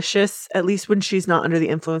malicious, at least when she's not under the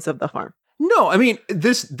influence of the harm. No, I mean,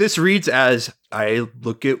 this reads as, I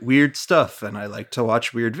look at weird stuff and I like to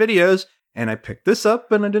watch weird videos and I picked this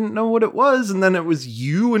up and I didn't know what it was. And then it was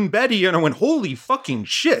you and Betty and I went, holy fucking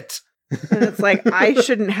shit. And it's like, I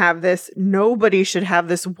shouldn't have this. Nobody should have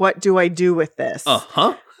this. What do I do with this?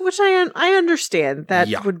 Uh-huh. Which I understand.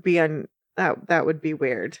 That would be that would be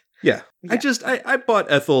weird. Yeah. I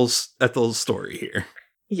bought Ethel's story here.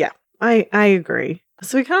 Yeah, I agree.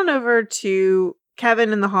 So we come over to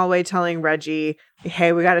Kevin in the hallway telling Reggie,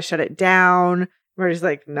 hey, we got to shut it down. Reggie's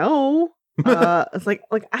like, no. It's like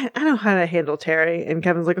I know how to handle Terry. And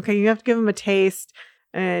Kevin's like, okay, you have to give him a taste.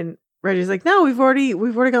 And Reggie's like, no, we've already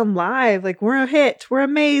gone live. Like, we're a hit. We're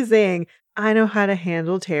amazing. I know how to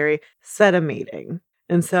handle Terry. Set a meeting.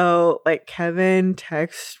 And so, like, Kevin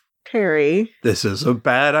texts Terry. This is a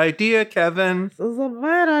bad idea, Kevin. This is a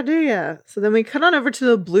bad idea. So then we cut on over to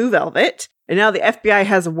the Blue Velvet. And now the FBI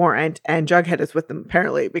has a warrant and Jughead is with them,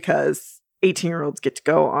 apparently, because 18-year-olds get to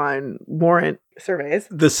go on warrant surveys.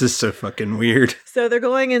 This is so fucking weird. So they're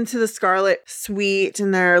going into the Scarlet Suite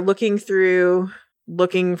and they're looking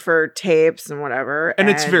for tapes and whatever. And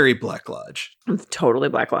it's very Black Lodge. It's totally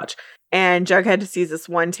Black Lodge. And Jughead sees this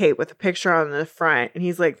one tape with a picture on the front. And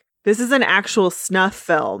he's like, this is an actual snuff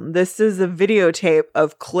film. This is a videotape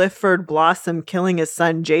of Clifford Blossom killing his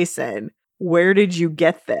son, Jason. Where did you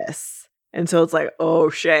get this? And so it's like, oh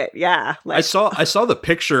shit, yeah. Like, I saw the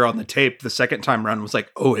picture on the tape the second time around and was like,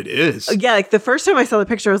 oh, it is. Yeah, like the first time I saw the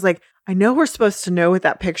picture, I was like, I know we're supposed to know what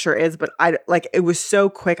that picture is, but it was so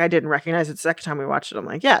quick I didn't recognize it. The second time we watched it, I'm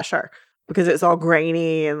like, yeah, sure. Because it's all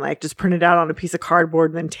grainy and like just printed out on a piece of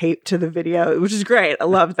cardboard and then taped to the video, which is great. I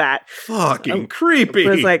love that. Fucking creepy.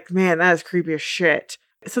 But it's like, man, that is creepy as shit.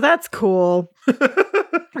 So that's cool.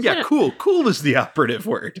 Yeah, cool. Cool is the operative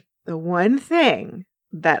word. The one thing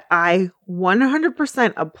that I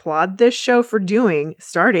 100% applaud this show for doing,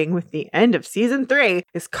 starting with the end of season 3,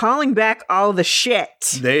 is calling back all the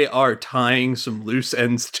shit. They are tying some loose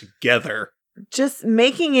ends together. Just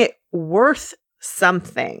making it worth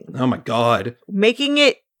something. Oh my God.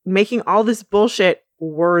 Making all this bullshit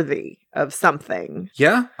worthy of something.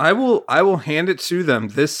 Yeah, I will hand it to them.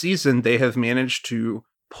 This season, they have managed to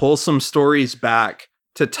pull some stories back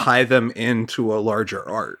to tie them into a larger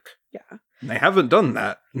arc. Yeah. And they haven't done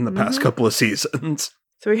that in the past couple of seasons.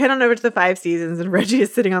 So we head on over to the 5 seasons, and Reggie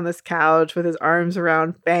is sitting on this couch with his arms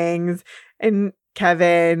around Fangs and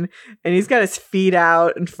Kevin, and he's got his feet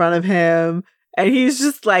out in front of him, and he's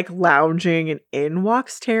just like lounging, and in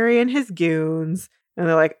walks Terry and his goons, and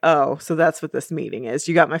they're like, oh, so that's what this meeting is.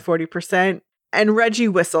 You got my 40%? And Reggie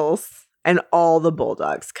whistles, and all the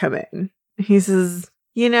bulldogs come in. He says,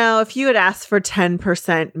 if you had asked for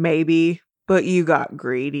 10%, maybe, but you got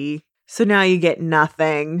greedy. So now you get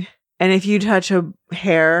nothing. And if you touch a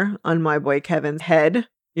hair on my boy Kevin's head,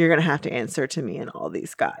 you're going to have to answer to me and all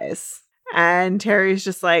these guys. And Terry's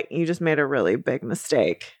just like, you just made a really big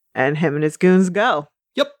mistake. And him and his goons go.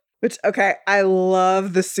 Yep. Which, okay, I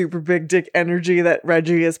love the super big dick energy that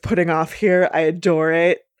Reggie is putting off here. I adore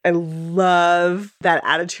it. I love that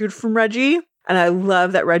attitude from Reggie. And I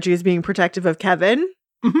love that Reggie is being protective of Kevin.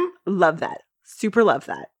 Mm-hmm. Love that. Super love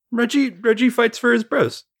that. Reggie fights for his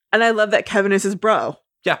bros. And I love that Kevin is his bro.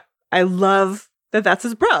 Yeah. I love that that's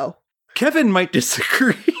his bro. Kevin might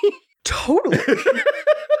disagree. Totally.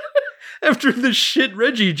 After the shit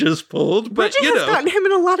Reggie just pulled. But, Reggie has gotten him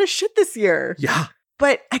in a lot of shit this year. Yeah.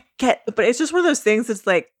 But it's just one of those things that's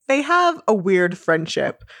like, they have a weird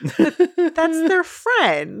friendship. That's their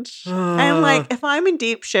friend. And like, if I'm in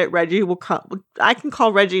deep shit, Reggie will come. I can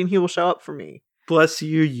call Reggie and he will show up for me. Bless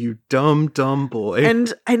you, you dumb boy.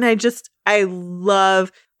 And I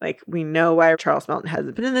love, like, we know why Charles Melton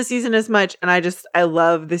hasn't been in this season as much. And I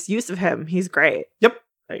love this use of him. He's great. Yep.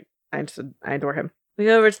 Like, I adore him. We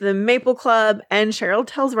go over to the Maple Club and Cheryl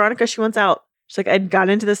tells Veronica she wants out. She's like, I'd got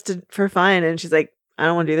into this for fun. And she's like, I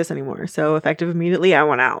don't want to do this anymore. So effective immediately, I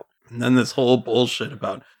want out. And then this whole bullshit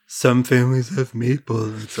about some families have maple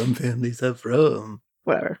and some families have rum.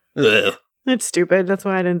 Whatever. Ugh. It's stupid. That's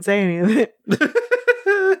why I didn't say any of it.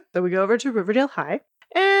 So we go over to Riverdale High.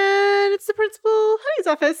 And it's the principal Honey's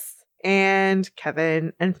office. And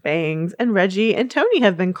Kevin and Fangs and Reggie and Tony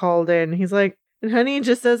have been called in. He's like, and Honey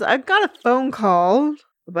just says, I've got a phone call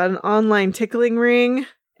about an online tickling ring.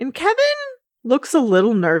 And Kevin looks a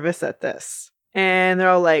little nervous at this. And they're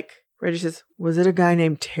all like, Reggie says, was it a guy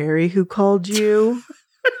named Terry who called you?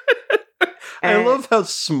 I love how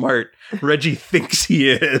smart Reggie thinks he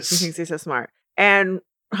is. He thinks he's so smart. And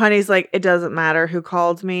Honey's like, it doesn't matter who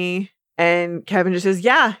called me. And Kevin just says,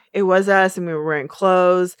 yeah, it was us. And we were wearing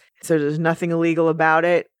clothes. So there's nothing illegal about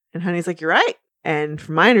it. And Honey's like, you're right. And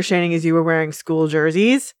from my understanding is you were wearing school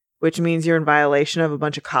jerseys, which means you're in violation of a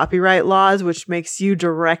bunch of copyright laws, which makes you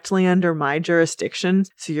directly under my jurisdiction.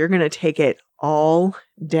 So you're going to take it all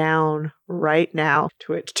down right now.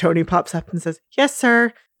 To which Tony pops up and says, yes,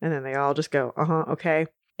 sir. And then they all just go, okay.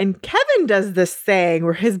 And Kevin does this thing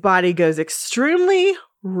where his body goes extremely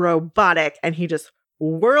robotic and he just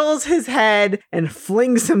whirls his head and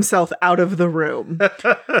flings himself out of the room,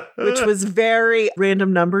 which was very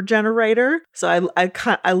random number generator. So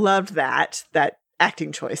I loved that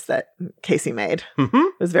acting choice that Casey made. Mm-hmm.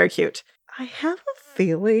 It was very cute. I have a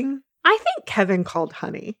feeling, I think Kevin called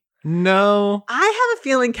Honey. No. I have a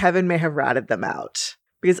feeling Kevin may have ratted them out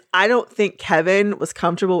because I don't think Kevin was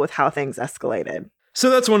comfortable with how things escalated.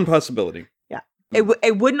 So that's one possibility. Yeah.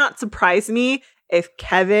 It would not surprise me if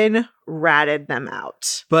Kevin ratted them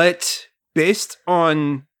out. But based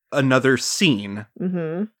on another scene,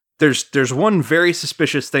 mm-hmm. there's one very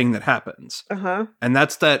suspicious thing that happens. Uh-huh. And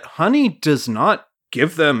that's that Honey does not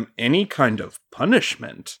give them any kind of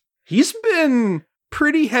punishment. He's been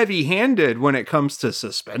pretty heavy-handed when it comes to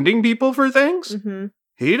suspending people for things. Mm-hmm.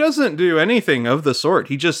 He doesn't do anything of the sort.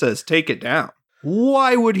 He just says, take it down.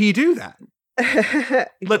 Why would he do that?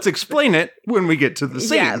 Let's explain it when we get to the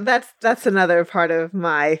scene. Yeah, that's another part of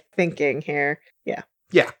my thinking here. Yeah.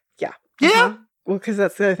 Yeah. Yeah. Yeah. Well, because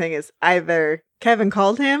that's the other thing is either Kevin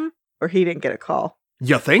called him or he didn't get a call.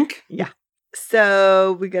 You think? Yeah.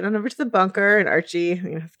 So we get on over to the bunker and Archie,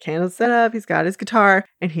 his candle's set up, he's got his guitar,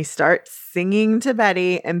 and he starts singing to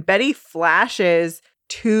Betty. And Betty flashes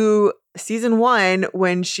to season 1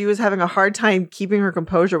 when she was having a hard time keeping her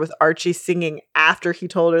composure with Archie singing after he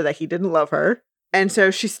told her that he didn't love her. And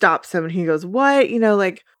so she stops him and he goes, what? You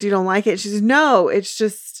don't like it? She says, no, it's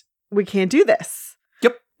just, we can't do this.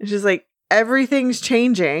 Yep. And she's like, everything's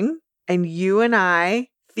changing and you and I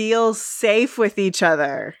feel safe with each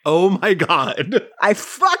other. Oh my God. I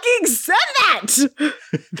fucking said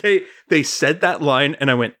that. They said that line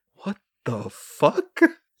and I went, what the fuck?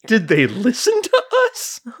 Did they listen to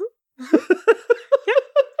us? Uh-huh. Yeah.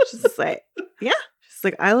 She's just like, yeah. She's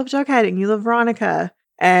like, I love Jughead and you love Veronica.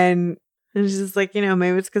 And she's just like,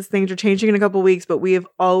 maybe it's because things are changing in a couple weeks, but we have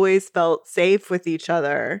always felt safe with each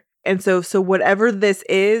other. And so whatever this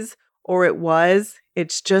is or it was,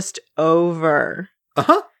 it's just over.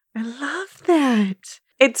 Uh-huh. I love that.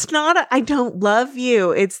 It's not I don't love you.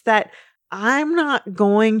 It's that I'm not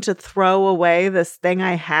going to throw away this thing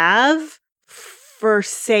I have for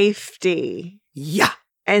safety. Yeah.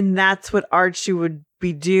 And that's what Archie would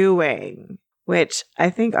be doing, which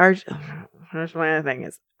I think Archie, here's my other thing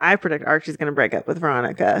is, I predict Archie's going to break up with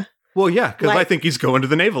Veronica. Well, yeah, because I think he's going to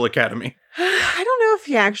the Naval Academy. I don't know if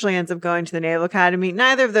he actually ends up going to the Naval Academy.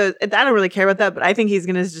 Neither of those, I don't really care about that, but I think he's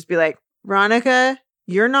going to just be like, Veronica,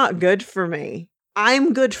 you're not good for me.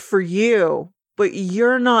 I'm good for you, but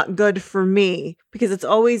you're not good for me because it's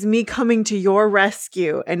always me coming to your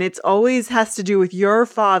rescue and it's always has to do with your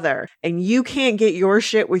father and you can't get your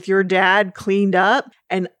shit with your dad cleaned up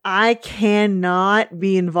and I cannot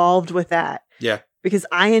be involved with that. Yeah. Because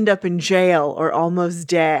I end up in jail or almost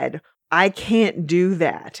dead. I can't do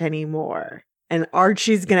that anymore. And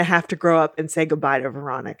Archie's going to have to grow up and say goodbye to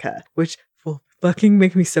Veronica, which will fucking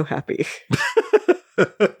make me so happy.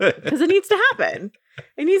 Because it needs to happen.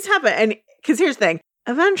 It needs to happen. And because here's the thing.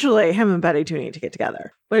 Eventually, him and Betty do need to get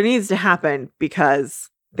together. But it needs to happen because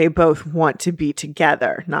they both want to be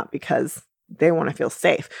together, not because they want to feel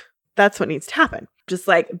safe. That's what needs to happen. Just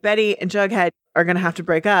like Betty and Jughead are going to have to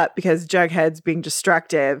break up because Jughead's being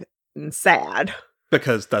destructive and sad.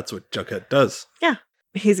 Because that's what Jughead does. Yeah.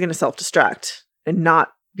 He's going to self-destruct and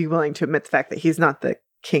not be willing to admit the fact that he's not the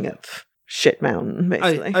king of shit mountain,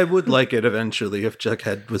 basically. I would like it eventually if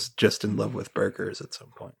Jughead was just in love with burgers at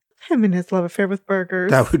some point. Him and his love affair with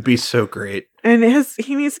burgers. That would be so great. And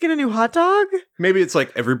he needs to get a new hot dog? Maybe it's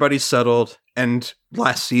like everybody's settled and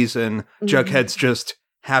last season, Jughead's just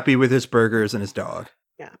happy with his burgers and his dog.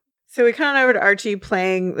 Yeah. So we come over to Archie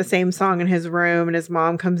playing the same song in his room and his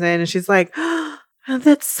mom comes in and she's like, oh,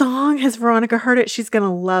 that song, has Veronica heard it? She's going to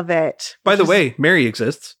love it. By the way, Mary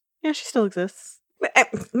exists. Yeah, she still exists.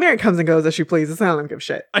 Mary comes and goes as she pleases. I don't give a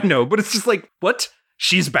shit. I know, but it's just like, what?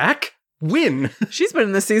 She's back? When? She's been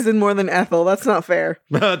in this season more than Ethel. That's not fair.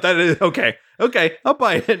 That is okay. Okay, I'll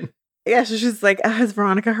buy it. Yeah, so she's like, has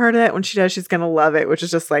Veronica heard it? When she does, she's going to love it, which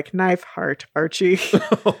is just like, knife heart, Archie.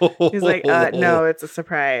 He's like, no, it's a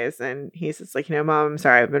surprise. And he's just like, Mom, I'm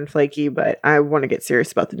sorry, I've been flaky, but I want to get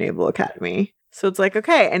serious about the Naval Academy. So it's like,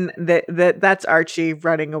 okay. And that's Archie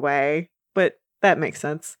running away. But that makes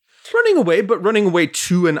sense. Running away, but running away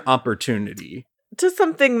to an opportunity. To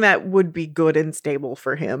something that would be good and stable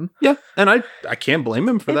for him. Yeah, and I can't blame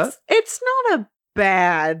him for that. It's not a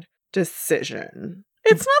bad decision.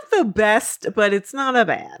 It's not the best, but it's not a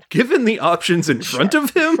bad. Given the options in front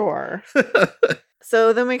of him? Sure.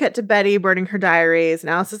 So then we cut to Betty burning her diaries, and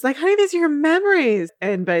Alice is like, honey, these are your memories.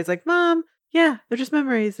 And Betty's like, Mom, yeah, they're just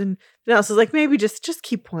memories. And Alice is like, maybe just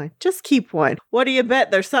keep one. Just keep one. What do you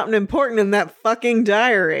bet? There's something important in that fucking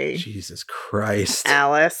diary. Jesus Christ.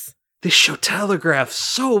 Alice. They show telegraphs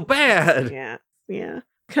so bad. Yeah.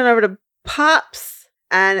 Come over to Pops,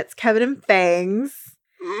 and it's Kevin and Fangs.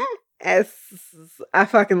 I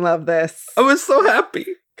fucking love this. I was so happy.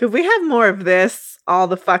 Could we have more of this all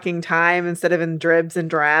the fucking time instead of in dribs and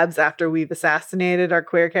drabs after we've assassinated our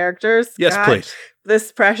queer characters? Yes, God, please.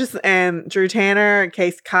 This Precious and Drew Tanner,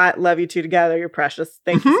 Case Cott, love you two together. You're precious.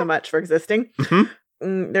 Thank you so much for existing.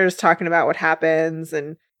 They're just talking about what happens,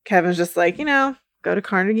 and Kevin's just like, go to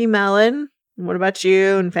Carnegie Mellon. And what about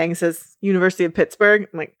you? And Fang says, University of Pittsburgh.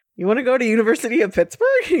 I'm like, you want to go to University of Pittsburgh?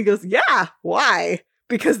 And he goes, yeah. Why?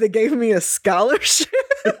 Because they gave me a scholarship.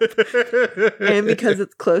 And because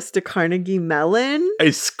it's close to Carnegie Mellon.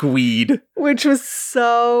 I squeed. Which was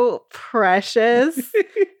so precious.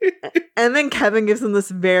 And then Kevin gives him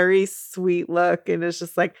this very sweet look. And it's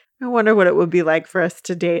just like, I wonder what it would be like for us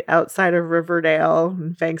to date outside of Riverdale.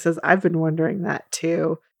 And Fang says, I've been wondering that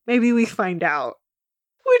too. Maybe we find out.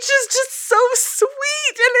 Which is just so sweet.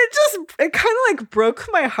 And it kind of like broke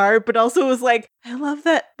my heart, but also was like, I love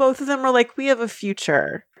that both of them are like, we have a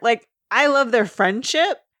future. Like, I love their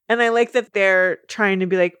friendship. And I like that they're trying to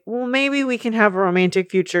be like, well, maybe we can have a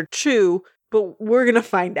romantic future too, but we're going to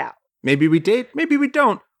find out. Maybe we date, maybe we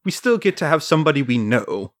don't. We still get to have somebody we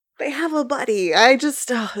know. They have a buddy. it's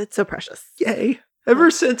so precious. Yay.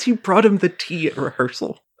 Ever since he brought him the tea at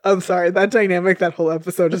rehearsal. I'm sorry, that dynamic, that whole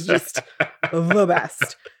episode is just the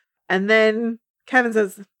best. And then Kevin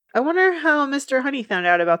says, I wonder how Mr. Honey found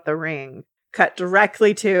out about the ring. Cut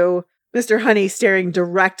directly to Mr. Honey staring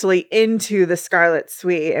directly into the Scarlet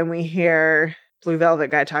Suite, and we hear Blue Velvet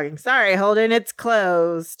guy talking, sorry, Holden, it's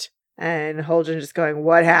closed. And Holden just going,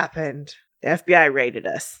 what happened? The FBI raided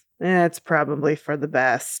us. It's probably for the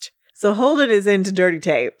best. So Holden is into dirty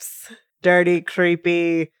tapes. Dirty,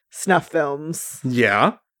 creepy snuff films.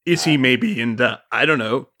 Yeah. Is he maybe into, I don't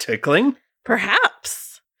know, tickling?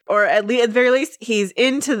 Perhaps. Or at the very least, he's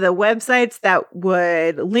into the websites that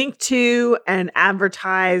would link to and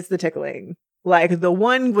advertise the tickling. Like the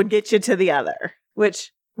one would get you to the other.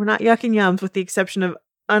 Which, we're not yucking yums with the exception of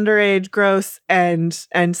underage, gross, and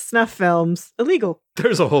snuff films. Illegal.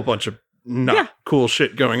 There's a whole bunch of cool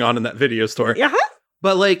shit going on in that video store. Yeah.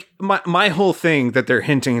 But like, my whole thing that they're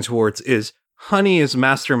hinting towards is Honey is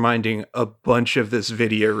masterminding a bunch of this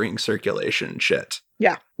video ring circulation shit.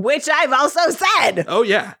 Yeah. Which I've also said. Oh,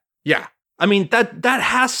 yeah. Yeah. I mean, that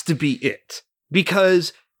has to be it.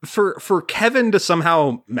 Because for Kevin to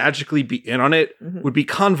somehow magically be in on it would be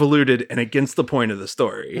convoluted and against the point of the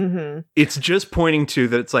story. It's just pointing to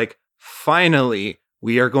that it's like, finally,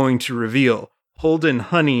 we are going to reveal Holden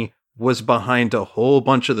Honey was behind a whole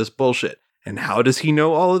bunch of this bullshit. And how does he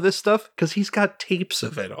know all of this stuff? Because he's got tapes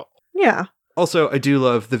of it all. Yeah. Also, I do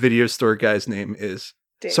love the video store guy's name is...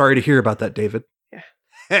 David. Sorry to hear about that, David.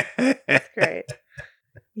 Yeah. That's great.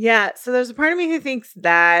 Yeah, so there's a part of me who thinks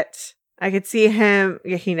that I could see him...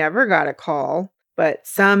 Yeah, he never got a call, but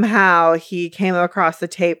somehow he came across the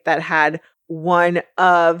tape that had one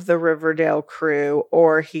of the Riverdale crew,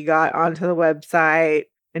 or he got onto the website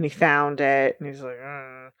and he found it, and he's like...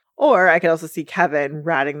 Or I could also see Kevin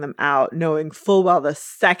ratting them out, knowing full well the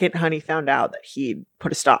second Honey found out that he'd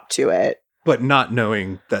put a stop to it. But not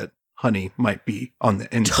knowing that Honey might be on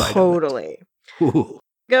the inside. Totally. Ooh.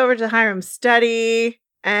 Go over to Hiram's study,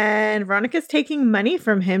 and Veronica's taking money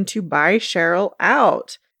from him to buy Cheryl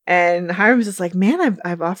out. And Hiram's just like, man,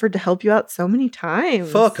 I've offered to help you out so many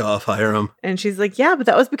times. Fuck off, Hiram. And she's like, yeah, but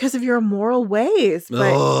that was because of your immoral ways.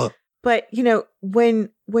 But you know, when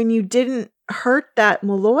you didn't hurt that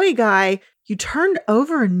Malloy guy, you turned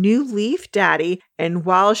over a new leaf, Daddy. And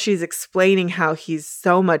while she's explaining how he's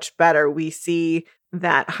so much better, we see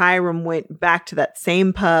that Hiram went back to that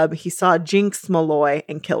same pub. He saw Jinx Malloy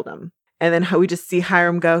and killed him. And then we just see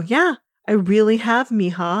Hiram go, yeah, I really have me,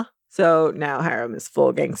 huh? So now Hiram is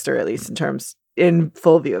full gangster, at least in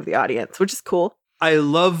full view of the audience, which is cool. I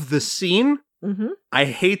love the scene. I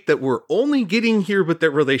hate that we're only getting here with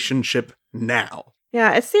their relationship now.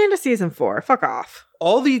 Yeah, it's the end of season 4. Fuck off.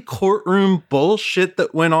 All the courtroom bullshit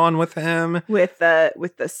that went on with him. With the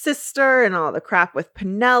sister and all the crap with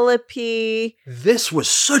Penelope. This was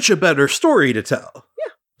such a better story to tell.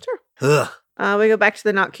 Yeah, sure. Ugh. We go back to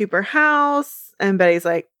the Not Cooper house, and Betty's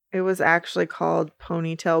like, it was actually called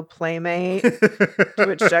Ponytail Playmate. To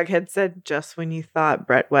which Jughead said, just when you thought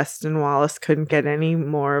Brett Weston Wallace couldn't get any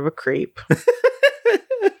more of a creep.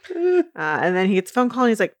 And then he gets a phone call, and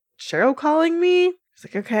he's like, Cheryl calling me? He's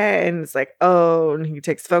like, okay. And it's like, oh, and he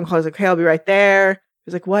takes the phone call. He's like, okay, I'll be right there.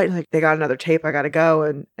 He's like, what? He's like, they got another tape. I got to go.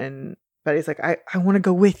 And Betty's like, I want to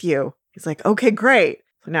go with you. He's like, okay, great.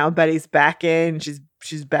 So now Betty's back in.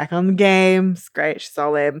 She's back on the game. It's great. She's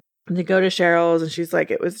all in. And they go to Cheryl's, and she's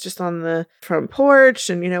like, it was just on the front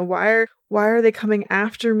porch. And, you know, why are they coming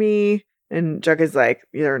after me? And Jughead's like,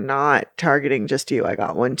 they're not targeting just you. I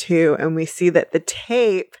got one too. And we see that the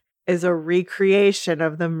tape is a recreation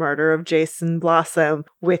of the murder of Jason Blossom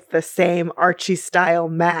with the same Archie-style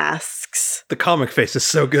masks. The comic face is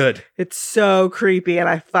so good. It's so creepy, and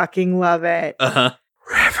I fucking love it. Uh-huh.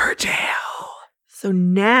 Riverdale. So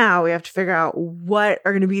now we have to figure out what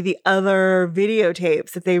are going to be the other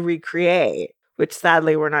videotapes that they recreate, which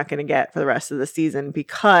sadly we're not going to get for the rest of the season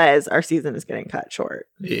because our season is getting cut short.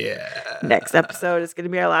 Yeah. Next episode is going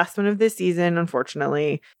to be our last one of this season,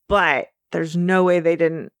 unfortunately. But there's no way they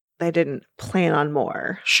didn't plan on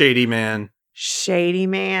more. Shady Man.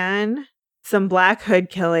 Some Black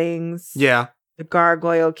Hood killings. Yeah. The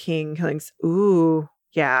Gargoyle King killings. Ooh,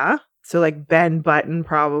 yeah. So like Ben Button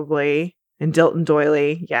probably. And Dilton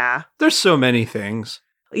Doily, yeah. There's so many things.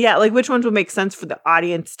 Yeah, like which ones would make sense for the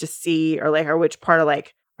audience to see, or which part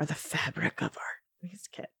are the fabric of our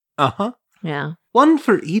kid. Uh-huh. Yeah. One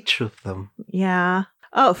for each of them. Yeah.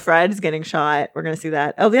 Oh, Fred's getting shot. We're going to see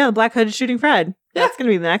that. Oh, yeah, the Black Hood is shooting Fred. Yeah. That's going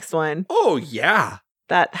to be the next one. Oh, yeah.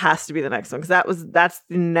 That has to be the next one, because that's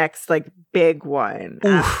the next, big one.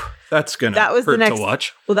 Oof, that's going to hurt to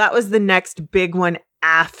watch. Well, that was the next big one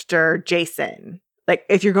after Jason. Like,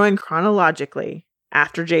 if you're going chronologically,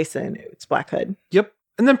 after Jason, it's Black Hood. Yep.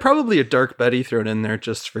 And then probably a Dark Betty thrown in there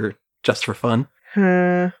just for fun.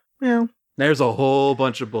 Well. There's a whole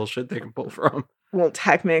bunch of bullshit they can pull from. Well,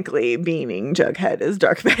 technically, beaming Jughead is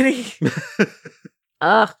Dark Betty.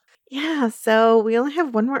 Ugh. Yeah, so we only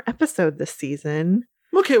have one more episode this season.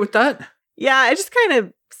 I'm okay with that. Yeah, it just kind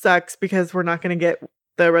of sucks because we're not going to get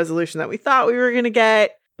the resolution that we thought we were going to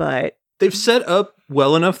get, but... They've set up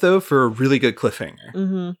well enough, though, for a really good cliffhanger.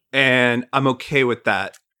 Mm-hmm. And I'm okay with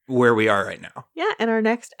that where we are right now. Yeah, and our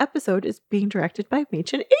next episode is being directed by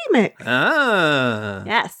Machen Amick. Ah.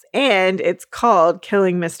 Yes, and it's called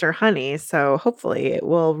Killing Mr. Honey, so hopefully it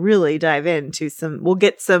will really dive into we'll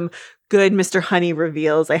get some good Mr. Honey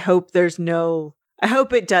reveals. I hope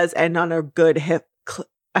it does end on a good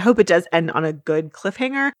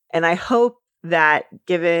cliffhanger, and I hope that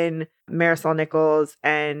given Marisol Nichols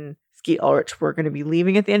and Skeet Ulrich were going to be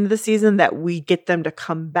leaving at the end of the season, that we get them to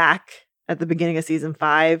come back at the beginning of season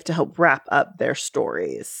 5 to help wrap up their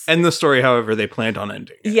stories. And the story, however, they planned on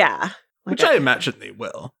ending it. Yeah. Which I imagine they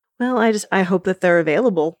will. Well, I hope that they're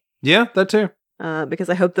available. Yeah, that too. because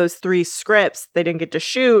I hope those 3 scripts they didn't get to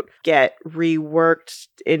shoot get reworked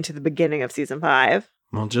into the beginning of season 5.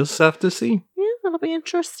 We'll just have to see. Yeah, that'll be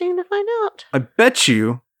interesting to find out. I bet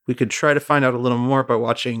you we could try to find out a little more by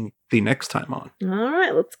watching the next time on. All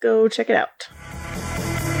right, let's go check it out.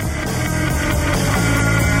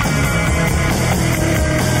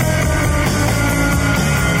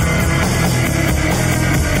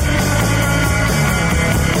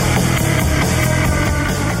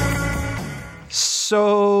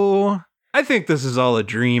 So, I think this is all a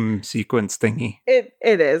dream sequence thingy. It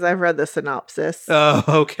is. I've read the synopsis. Oh,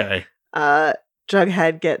 okay.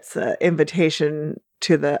 Jughead gets an invitation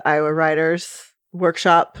to the Iowa Writers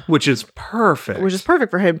Workshop. Which is perfect. Which is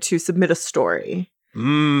perfect for him to submit a story.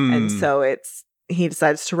 And so he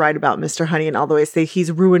decides to write about Mr. Honey and all the ways he's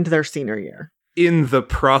ruined their senior year. In the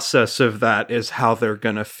process of that is how they're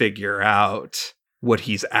going to figure out what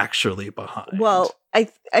he's actually behind. Well, I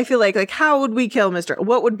feel like how would we kill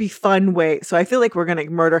what would be fun way? So I feel like we're going to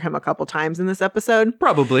murder him a couple times in this episode.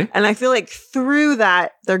 Probably. And I feel like through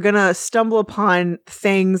that, they're going to stumble upon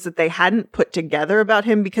things that they hadn't put together about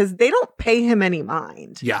him because they don't pay him any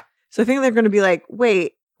mind. Yeah. So I think they're going to be like,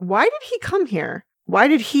 wait, why did he come here? Why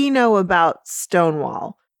did he know about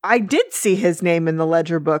Stonewall? I did see his name in the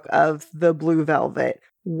ledger book of the Blue Velvet.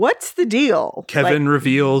 What's the deal? Kevin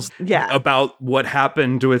reveals about what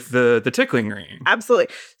happened with the tickling ring.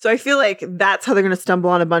 Absolutely. So I feel like that's how they're going to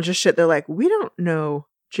stumble on a bunch of shit. They're like, we don't know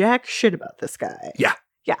jack shit about this guy. Yeah.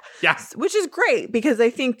 Which is great because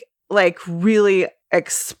I think really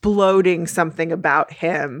exploding something about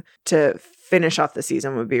him to finish off the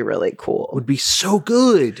season would be really cool. Would be so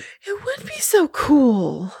good. It would be so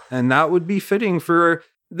cool. And that would be fitting for...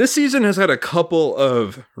 This season has had a couple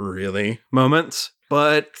of really moments,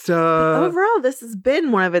 but overall, this has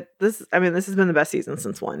been one of it. This has been the best season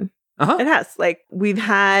since 1. It has. We've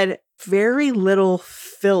had very little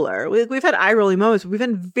filler. We've had eye-rolling moments, but we've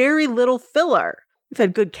had very little filler. We've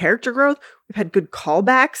had good character growth. We've had good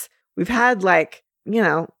callbacks. We've had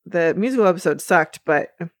the musical episode sucked,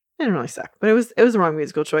 but it didn't really suck. But it was the wrong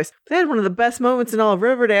musical choice. They had one of the best moments in all of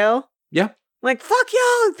Riverdale. Yeah. Fuck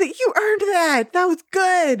y'all, that you earned that. That was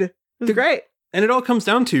good. It was great. And it all comes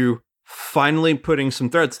down to finally putting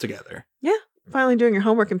some threads together. Yeah. Finally doing your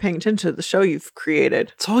homework and paying attention to the show you've created.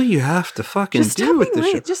 That's all you have to fucking do with the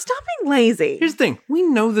show. Just stop being lazy. Here's the thing. We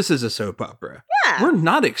know this is a soap opera. Yeah. We're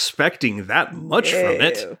not expecting that much from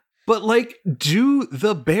it. But do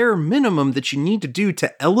the bare minimum that you need to do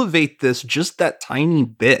to elevate this just that tiny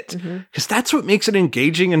bit. Because that's what makes it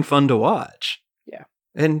engaging and fun to watch. Yeah.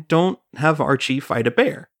 And don't have Archie fight a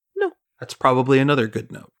bear. No. That's probably another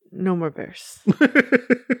good note. No more bears.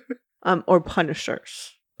 Or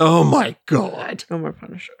punishers. Oh my God. No more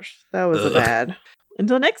punishers. That was a bad.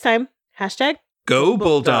 Until next time, hashtag Go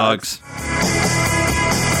Bulldogs.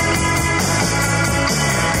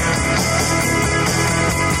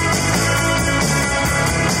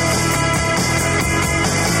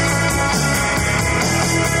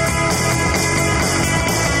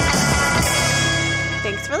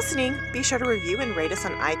 Be sure to review and rate us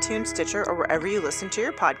on iTunes, Stitcher, or wherever you listen to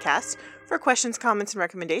your podcast. For questions, comments, and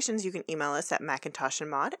recommendations, you can email us at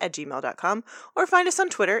macintoshandmod@gmail.com or find us on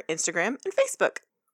Twitter, Instagram, and Facebook.